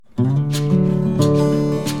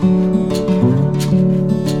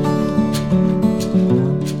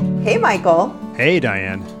Michael. Hey,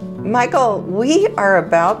 Diane. Michael, we are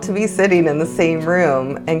about to be sitting in the same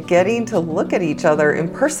room and getting to look at each other in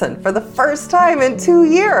person for the first time in 2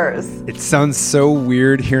 years. It sounds so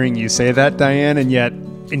weird hearing you say that, Diane, and yet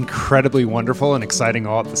incredibly wonderful and exciting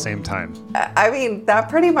all at the same time. I mean, that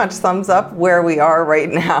pretty much sums up where we are right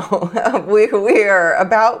now. we are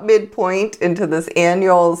about midpoint into this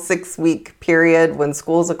annual 6-week period when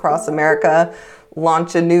schools across America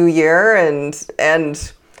launch a new year,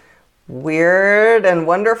 and weird and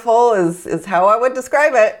wonderful is how I would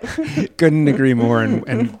describe it. Couldn't agree more.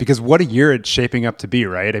 And because what a year it's shaping up to be,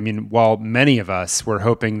 right? I mean, while many of us were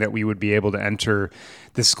hoping that we would be able to enter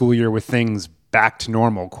the school year with things back to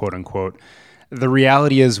normal, quote unquote, the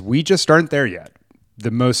reality is we just aren't there yet.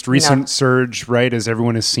 The most recent surge, right, as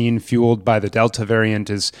everyone has seen, fueled by the Delta variant,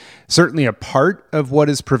 is certainly a part of what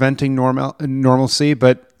is preventing normalcy.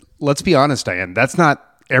 But let's be honest, Diane, that's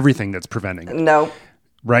not everything that's preventing it. No.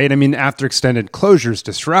 Right? I mean, after extended closures,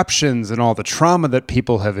 disruptions, and all the trauma that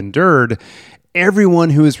people have endured,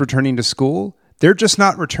 everyone who is returning to school, they're just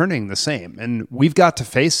not returning the same. And we've got to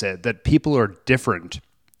face it, that people are different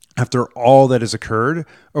after all that has occurred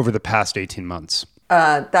over the past 18 months.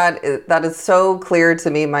 That is so clear to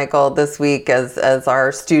me, Michael, this week as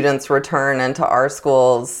our students return into our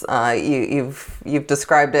schools. You've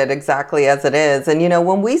described it exactly as it is. And, you know,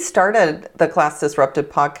 when we started the Class Disrupted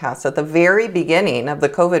podcast at the very beginning of the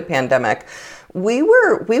COVID pandemic, we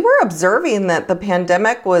were observing that the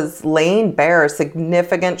pandemic was laying bare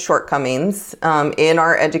significant shortcomings in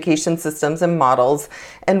our education systems and models.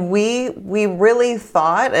 And we really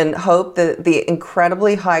thought and hoped that the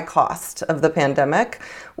incredibly high cost of the pandemic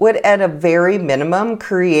would, at a very minimum,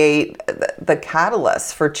 create the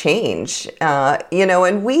catalyst for change.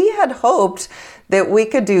 And we had hoped that we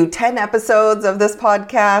could do 10 episodes of this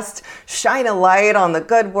podcast, shine a light on the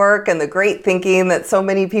good work and the great thinking that so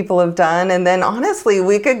many people have done. And then honestly,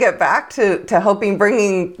 we could get back to hoping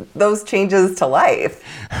bringing those changes to life.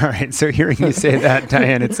 All right. So hearing you say that,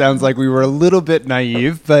 Diane, it sounds like we were a little bit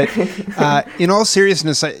naive. But in all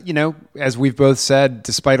seriousness, as we've both said,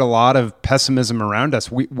 despite a lot of pessimism around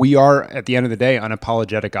us, we are, at the end of the day,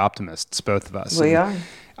 unapologetic optimists, both of us. We are.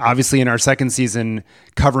 Obviously, in our second season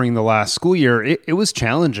covering the last school year, it was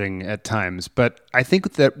challenging at times. But I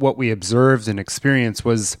think that what we observed and experienced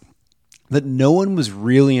was that no one was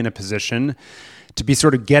really in a position to be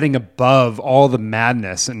sort of getting above all the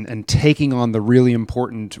madness and taking on the really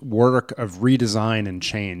important work of redesign and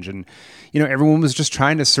change. And, everyone was just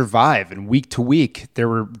trying to survive. And week to week, there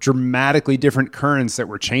were dramatically different currents that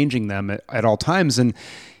were changing them at all times. And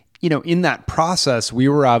in that process, we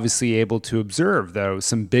were obviously able to observe, though,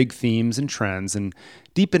 some big themes and trends and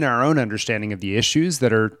deepen our own understanding of the issues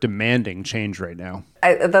that are demanding change right now.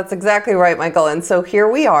 That's exactly right, Michael. And so here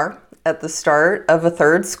we are at the start of a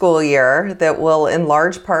third school year that will, in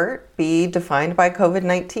large part, be defined by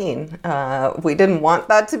COVID-19. We didn't want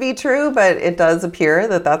that to be true, but it does appear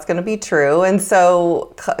that that's going to be true. And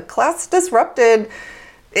so Class Disrupted,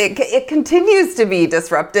 it continues to be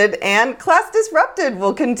disrupted, and Class Disrupted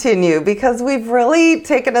will continue because we've really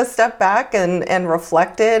taken a step back and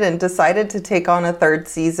reflected and decided to take on a third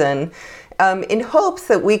season in hopes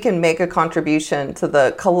that we can make a contribution to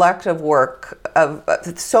the collective work of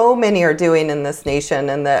so many are doing in this nation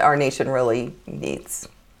and that our nation really needs.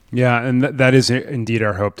 Yeah, and that is indeed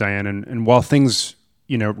our hope, Diane. And while things,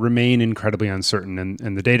 remain incredibly uncertain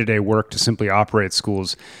and the day-to-day work to simply operate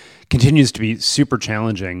schools continues to be super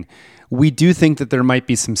challenging, we do think that there might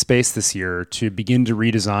be some space this year to begin to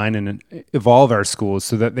redesign and evolve our schools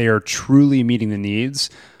so that they are truly meeting the needs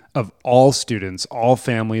of all students, all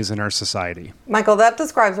families in our society. Michael, that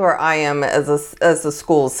describes where I am as a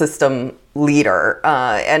school system leader.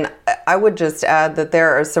 And I would just add that there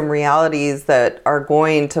are some realities that are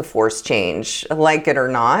going to force change, like it or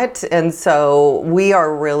not. And so we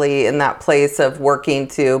are really in that place of working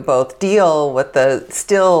to both deal with the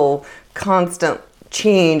still constant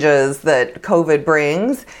changes that COVID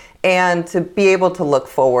brings and to be able to look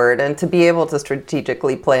forward and to be able to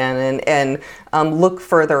strategically plan and look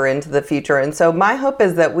further into the future. And so my hope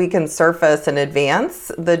is that we can surface and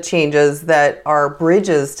advance the changes that are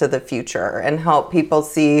bridges to the future and help people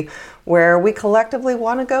see where we collectively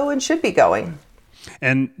want to go and should be going.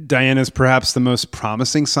 And Diana is perhaps the most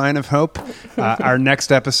promising sign of hope. Our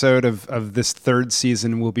next episode of this third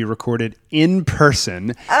season will be recorded in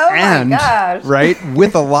person. Oh my gosh. Right,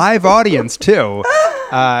 with a live audience too,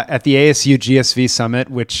 at the ASU GSV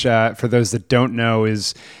Summit, which for those that don't know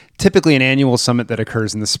is typically an annual summit that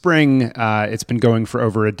occurs in the spring. It's been going for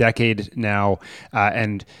over a decade now,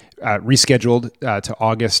 and rescheduled to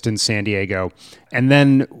August in San Diego. And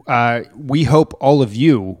then we hope all of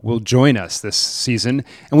you will join us this season,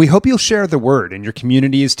 and we hope you'll share the word in your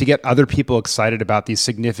communities to get other people excited about these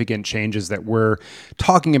significant changes that we're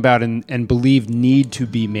talking about and believe need to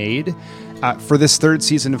be made. For this third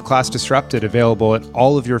season of Class Disrupted, available at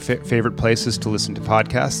all of your favorite places to listen to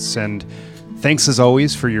podcasts. And thanks as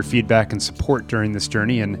always for your feedback and support during this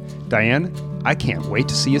journey. And Diane, I can't wait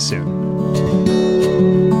to see you soon.